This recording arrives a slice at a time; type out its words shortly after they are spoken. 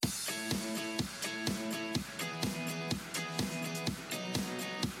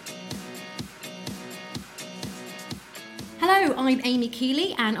Hello, I'm Amy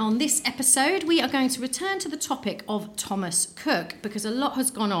Keeley, and on this episode we are going to return to the topic of Thomas Cook because a lot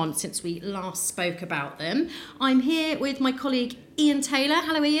has gone on since we last spoke about them. I'm here with my colleague Ian Taylor.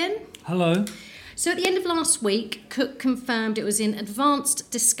 Hello, Ian. Hello. So at the end of last week, Cook confirmed it was in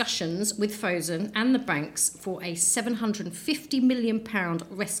advanced discussions with Fosun and the banks for a £750 million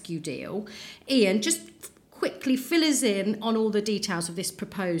rescue deal. Ian, just quickly fill us in on all the details of this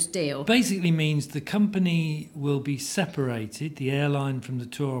proposed deal. Basically means the company will be separated, the airline from the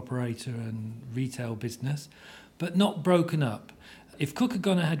tour operator and retail business, but not broken up. If Cook had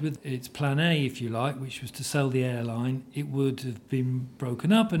gone ahead with its plan A, if you like, which was to sell the airline, it would have been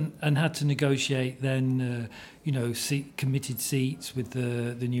broken up and had to negotiate then, committed seats with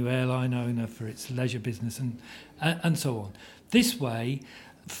the new airline owner for its leisure business and so on. This way,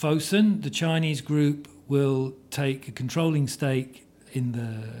 Fosun, the Chinese group, will take a controlling stake in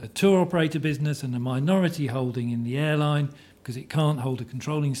the tour operator business and a minority holding in the airline because it can't hold a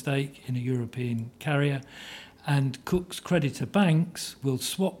controlling stake in a European carrier. And Cook's creditor banks will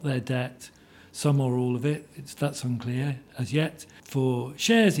swap their debt, some or all of it, that's unclear as yet, for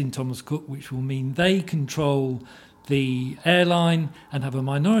shares in Thomas Cook, which will mean they control the airline and have a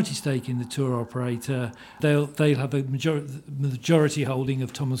minority stake in the tour operator. They'll have a majority holding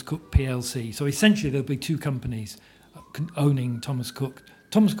of Thomas Cook PLC. So essentially there'll be two companies owning Thomas Cook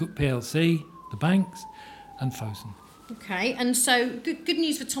PLC, the banks, and Fosun. Okay, and so good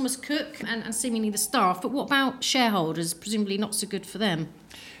news for Thomas Cook and seemingly the staff, but what about shareholders? Presumably not so good for them.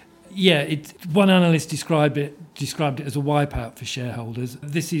 Yeah, one analyst described it as a wipeout for shareholders.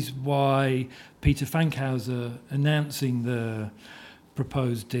 This is why Peter Fankhauser, announcing the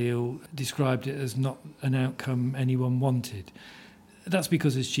proposed deal, described it as not an outcome anyone wanted. That's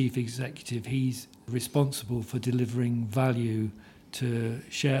because as chief executive, he's responsible for delivering value to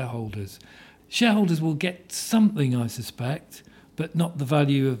shareholders. Shareholders will get something, I suspect, but not the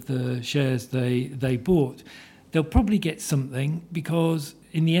value of the shares they bought. They'll probably get something because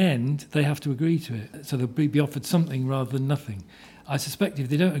in the end they have to agree to it. So they'll be offered something rather than nothing. I suspect if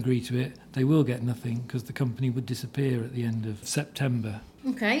they don't agree to it, they will get nothing because the company would disappear at the end of September.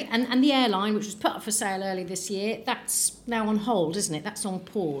 Okay, and the airline, which was put up for sale early this year, that's now on hold, isn't it? That's on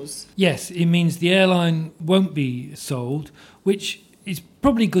pause. Yes, it means the airline won't be sold, which is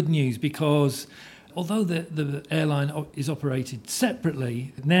probably good news because although the airline is operated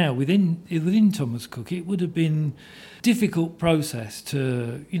separately now within Thomas Cook, it would have been a difficult process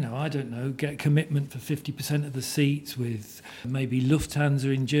to, get commitment for 50% of the seats with maybe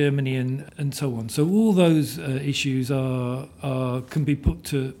Lufthansa in Germany and so on. So all those issues can be put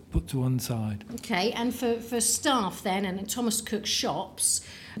to one side. Okay, and for staff then and Thomas Cook shops,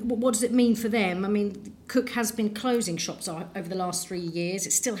 what does it mean for them? I mean, Cook has been closing shops over the last 3 years.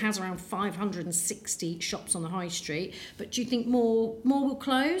 It still has around 560 shops on the high street. But do you think more will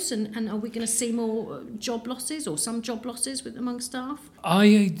close? And are we going to see more job losses or some job losses among staff?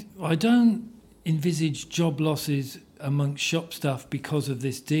 I don't envisage job losses amongst shop staff because of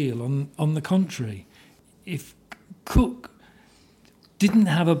this deal. On the contrary, if Cook didn't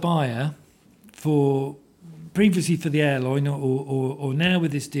have a buyer previously for the airline or now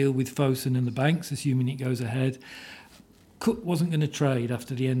with this deal with Fosun and the banks, assuming it goes ahead, Cook wasn't going to trade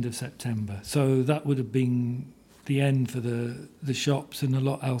after the end of September. So that would have been the end for the shops and a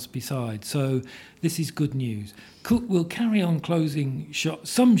lot else besides. So this is good news. Cook will carry on closing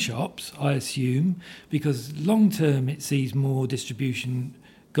some shops, I assume, because long term it sees more distribution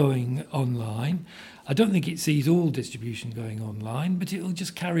going online. I don't think it sees all distribution going online, but it'll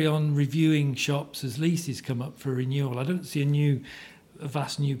just carry on reviewing shops as leases come up for renewal. I don't see a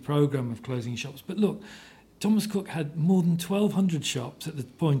vast new programme of closing shops. But look, Thomas Cook had more than 1,200 shops at the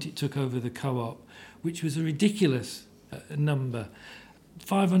point it took over the co-op, which was a ridiculous number.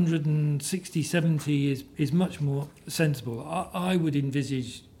 560, 70 is much more sensible. I would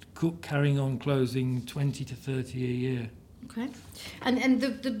envisage Cook carrying on closing 20 to 30 a year. Okay. And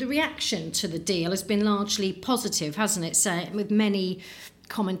the reaction to the deal has been largely positive, hasn't it? So, with many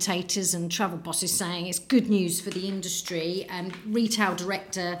commentators and travel bosses saying it's good news for the industry. Retail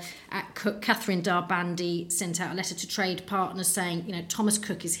director at Cook, Catherine Darbandi, sent out a letter to trade partners saying, Thomas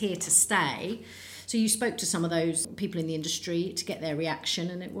Cook is here to stay. So you spoke to some of those people in the industry to get their reaction,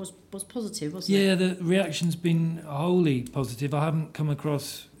 and it was positive, wasn't it? Yeah, the reaction's been wholly positive. I haven't come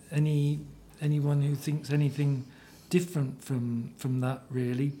across anyone who thinks anything different from that,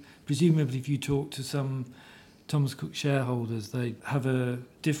 really. Presumably, if you talk to some Thomas Cook shareholders, they have a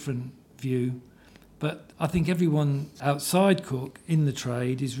different view. But I think everyone outside Cook in the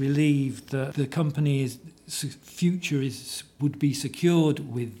trade is relieved that the company's future would be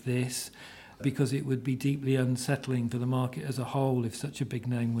secured with this. because it would be deeply unsettling for the market as a whole if such a big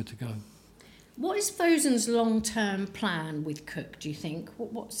name were to go. What is Fosun's long-term plan with Cook, do you think?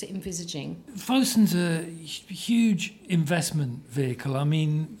 What's it envisaging? Fosun's a huge investment vehicle. I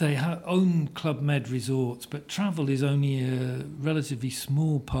mean, they own Club Med resorts, but travel is only a relatively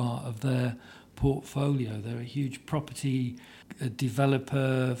small part of their portfolio. They're a huge property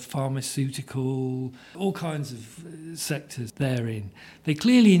developer, pharmaceutical, all kinds of sectors they're in. They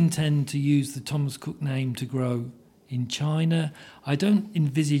clearly intend to use the Thomas Cook name to grow in China. I don't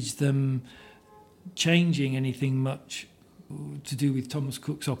envisage them changing anything much to do with Thomas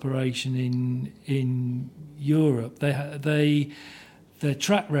Cook's operation in Europe. Their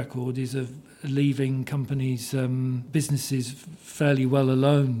track record is of leaving companies, businesses fairly well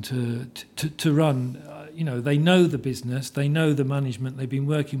alone to run. They know the business, they know the management. They've been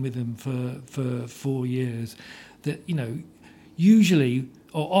working with them for 4 years. That usually,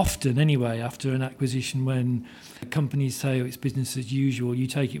 or often anyway, after an acquisition, when companies say it's business as usual, you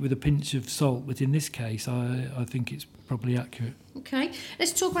take it with a pinch of salt. But in this case, I think it's probably accurate. Okay,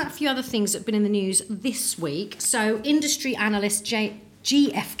 let's talk about a few other things that have been in the news this week. So industry analyst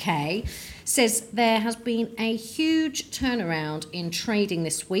GFK says there has been a huge turnaround in trading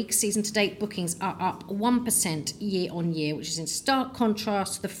this week. Season to date bookings are up 1% year on year, which is in stark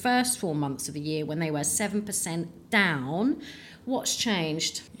contrast to the first 4 months of the year when they were 7% down. What's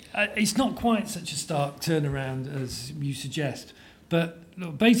changed? It's not quite such a stark turnaround as you suggest, but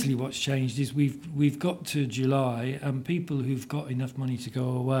look, basically what's changed is we've got to July and people who've got enough money to go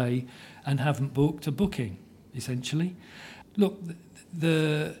away and haven't booked are booking, essentially. Look,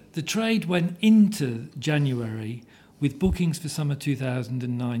 the trade went into January with bookings for summer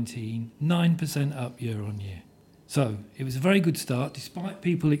 2019 9% up year on year. So it was a very good start, despite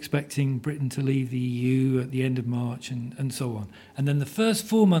people expecting Britain to leave the EU at the end of March and so on. And then the first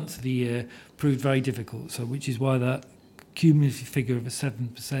 4 months of the year proved very difficult, so which is why that cumulative figure of a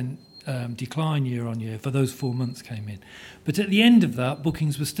 7% decline year on year for those 4 months came in. But at the end of that,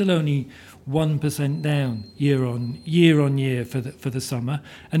 bookings were still only 1% down year on year for the summer,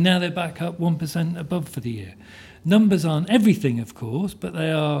 and now they're back up 1% above for the year. Numbers aren't everything, of course, but they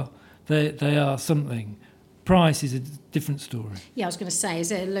are something. Price is a different story. Yeah, I was going to say, is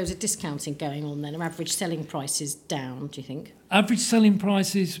there loads of discounting going on then? Are average selling prices down, do you think? Average selling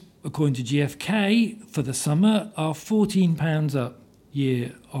prices, according to GFK, for the summer are £14 up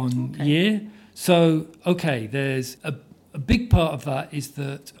year on year. So, there's a big part of that is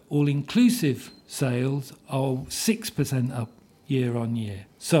that all-inclusive sales are 6% up year on year.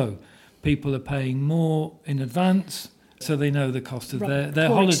 So people are paying more in advance, so they know the cost of their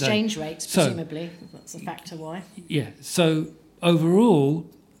holiday. Exchange rates, presumably. That's a factor why. Yeah. So overall,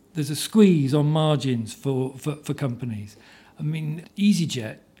 there's a squeeze on margins for companies. I mean,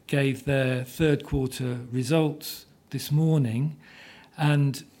 EasyJet gave their third quarter results this morning,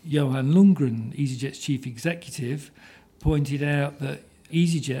 and Johan Lundgren, EasyJet's chief executive, pointed out that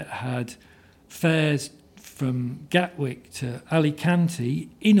EasyJet had fares from Gatwick to Alicante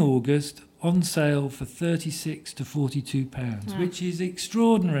in August on sale for £36 to £42, which is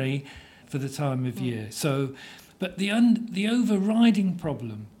extraordinary for the time of year. So, but the overriding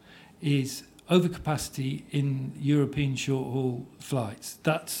problem is overcapacity in European short-haul flights.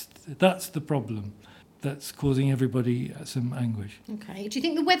 That's the problem that's causing everybody some anguish. Okay. Do you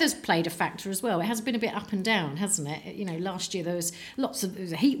think the weather's played a factor as well? It has been a bit up and down, hasn't it? Last year there was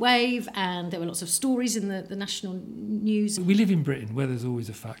a heat wave and there were lots of stories in the national news. We live in Britain. Weather's always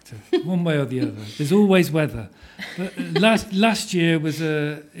a factor, one way or the other. There's always weather. But last year was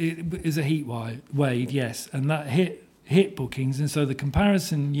a heat wave, yes, and that hit bookings, and so the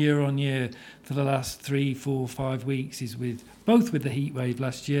comparison year on year for the last 3, 4, 5 weeks is with the heat wave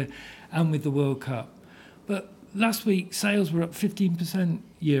last year and with the World Cup. But last week, sales were up 15%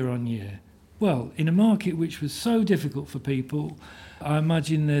 year on year. Well, in a market which was so difficult for people, I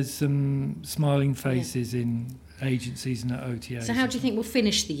imagine there's some smiling faces in agencies and at OTAs. So how do you think we'll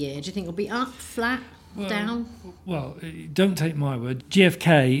finish the year? Do you think it'll be up, flat, down? Well, don't take my word.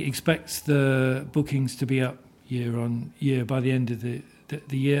 GFK expects the bookings to be up year on year by the end of the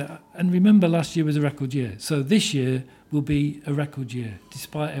year. And remember, last year was a record year. So this year will be a record year,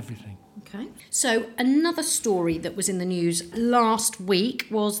 despite everything. Okay. So another story that was in the news last week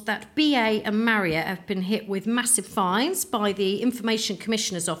was that BA and Marriott have been hit with massive fines by the Information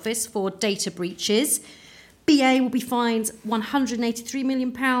Commissioner's Office for data breaches. BA will be fined £183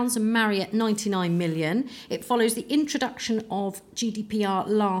 million and Marriott £99 million. It follows the introduction of GDPR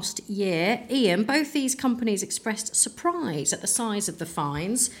last year. Ian, both these companies expressed surprise at the size of the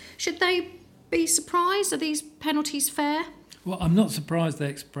fines. Should they be surprised? Are these penalties fair? Well, I'm not surprised they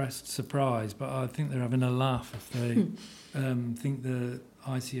expressed surprise, but I think they're having a laugh if they think the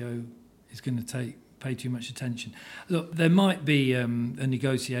ICO is going to pay too much attention. Look, there might be a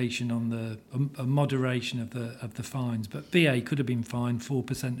negotiation on a moderation of the fines, but BA could have been fined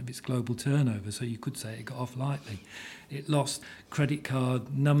 4% of its global turnover, so you could say it got off lightly. It lost credit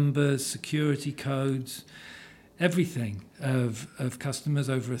card numbers, security codes, everything of customers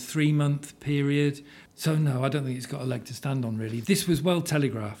over a 3-month period. So no, I don't think it's got a leg to stand on, really. This was well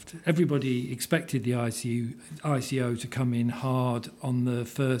telegraphed. Everybody expected the ICO to come in hard on the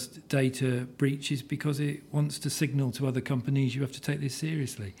first data breaches because it wants to signal to other companies you have to take this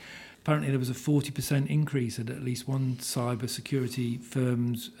seriously. Apparently there was a 40% increase at least one cyber security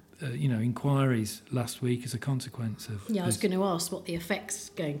firm's inquiries last week as a consequence of I was going to ask what the effect's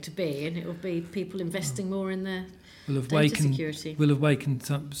going to be, and it will be people investing more in their data security. Will have woken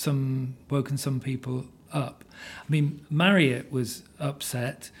some people up. I mean, Marriott was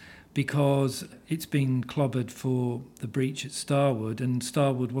upset because it's been clobbered for the breach at Starwood, and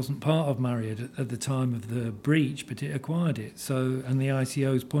Starwood wasn't part of Marriott at the time of the breach, but it acquired it. And the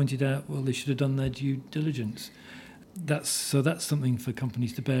ICOs pointed out, well, they should have done their due diligence. That's something for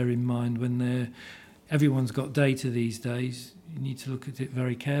companies to bear in mind when everyone's got data these days. You need to look at it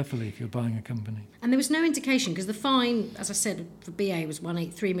very carefully if you're buying a company. And there was no indication, because the fine, as I said, for BA was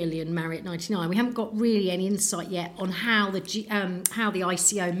 183 million, Marriott 99. We haven't got really any insight yet on how the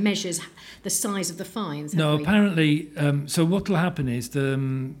ICO measures the size of the fines. No, apparently. So what will happen is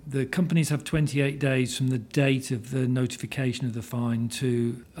the companies have 28 days from the date of the notification of the fine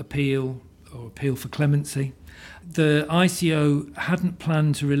to appeal for clemency. The ICO hadn't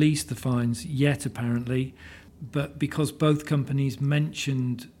planned to release the fines yet, apparently, but because both companies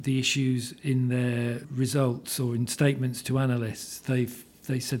mentioned the issues in their results or in statements to analysts, they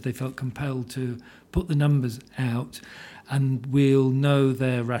said they felt compelled to put the numbers out, and we'll know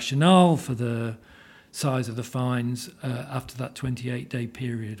their rationale for the size of the fines after that 28-day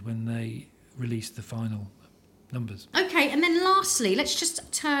period when they release the final numbers. Okay, and then lastly, let's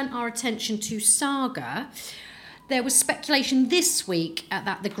just turn our attention to Saga. There was speculation this week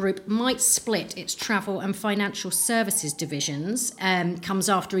that the group might split its travel and financial services divisions. Comes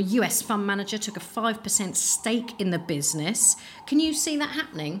after a US fund manager took a 5% stake in the business. Can you see that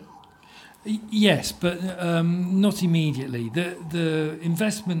happening? Yes, but not immediately. The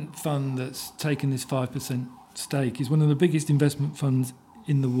investment fund that's taken this 5% stake is one of the biggest investment funds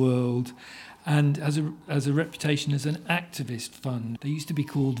in the world, and has a reputation as an activist fund. They used to be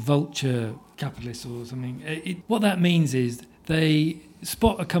called vulture capitalists or something. What that means is they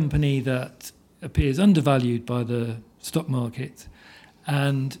spot a company that appears undervalued by the stock market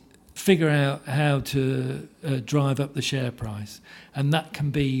and figure out how to drive up the share price. And that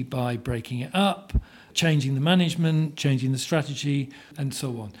can be by breaking it up, changing the management, changing the strategy, and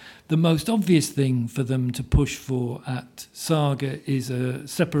so on. The most obvious thing for them to push for at Saga is a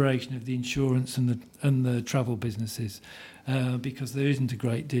separation of the insurance and the travel businesses, because there isn't a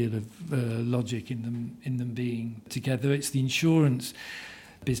great deal of logic in them being together. It's the insurance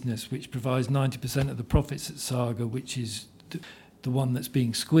business which provides 90% of the profits at Saga, which is the one that's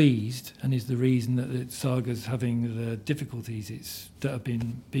being squeezed, and is the reason that Saga's having the difficulties that have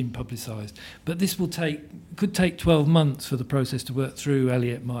been publicised. But this could take 12 months for the process to work through.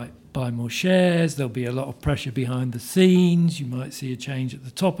 Elliott might buy more shares. There'll be a lot of pressure behind the scenes. You might see a change at the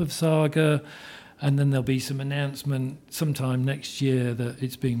top of Saga, and then there'll be some announcement sometime next year that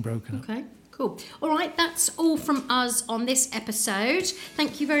it's being broken up. Okay. Cool. All right, that's all from us on this episode.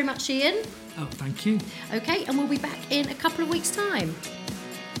 Thank you very much, Ian. Oh, thank you. Okay, and we'll be back in a couple of weeks' time.